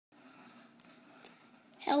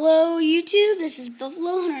Hello YouTube, this is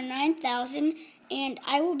Buffalo Hunter 9000 and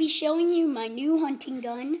I will be showing you my new hunting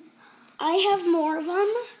gun. I have more of them,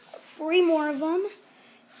 3 more of them,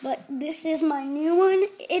 but this is my new one.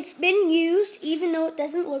 It's been used even though it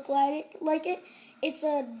doesn't look like it. It's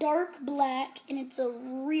a dark black and it's a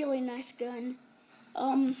really nice gun.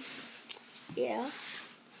 Yeah.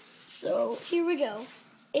 So here we go.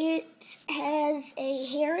 It has a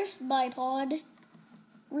Harris bipod,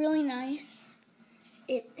 really nice.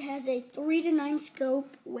 It has a 3:9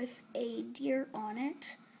 scope with a deer on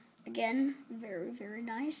it. Again, very, very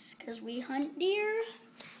nice because we hunt deer.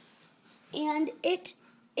 And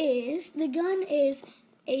the gun is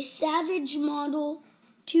a Savage Model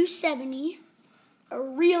 270. A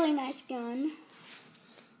really nice gun.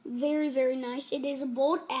 Very, very nice. It is a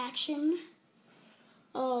bolt action.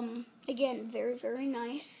 Again, very, very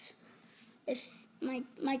nice. If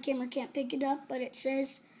my camera can't pick it up, but it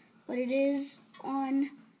says what it is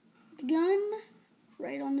on the gun,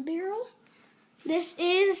 right on the barrel. This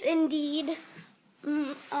is indeed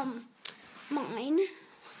mine,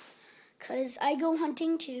 because I go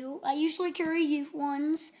hunting too. I usually carry youth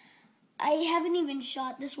ones. I haven't even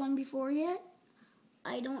shot this one before yet.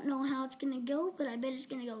 I don't know how it's going to go, but I bet it's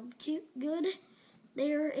going to go good.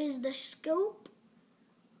 There is the scope.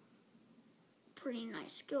 Pretty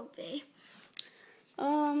nice scope, eh?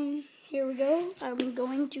 Here we go. I'm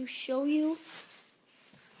going to show you.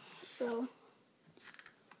 So,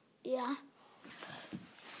 yeah.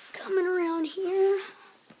 Coming around here.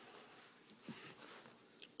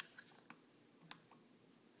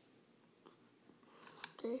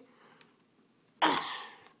 Okay.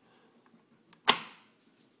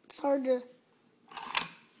 It's hard to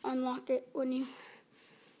unlock it when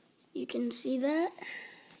you can see that.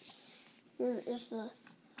 Here is the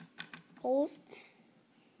bolt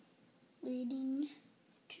leading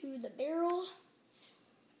to the barrel.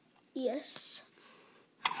 Yes.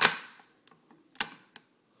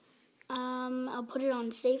 I'll put it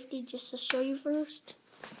on safety just to show you first.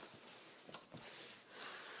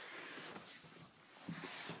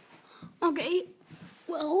 Okay,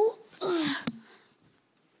 well,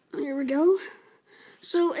 there we go.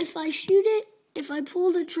 So if I shoot it, if I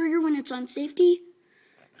pull the trigger when it's on safety,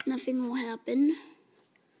 nothing will happen.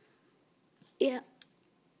 Yeah.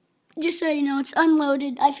 Just so you know, it's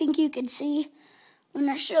unloaded. I think you could see when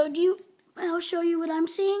I showed you. I'll show you what I'm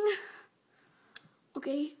seeing.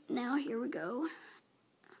 Okay, now here we go.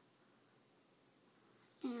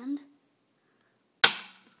 And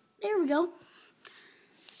there we go.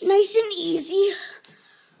 Nice and easy.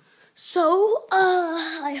 So,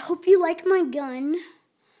 I hope you like my gun.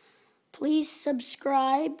 Please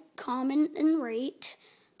subscribe, comment, and rate.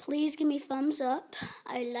 Please give me thumbs up.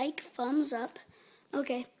 I like thumbs up.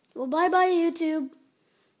 Okay, well, bye-bye, YouTube.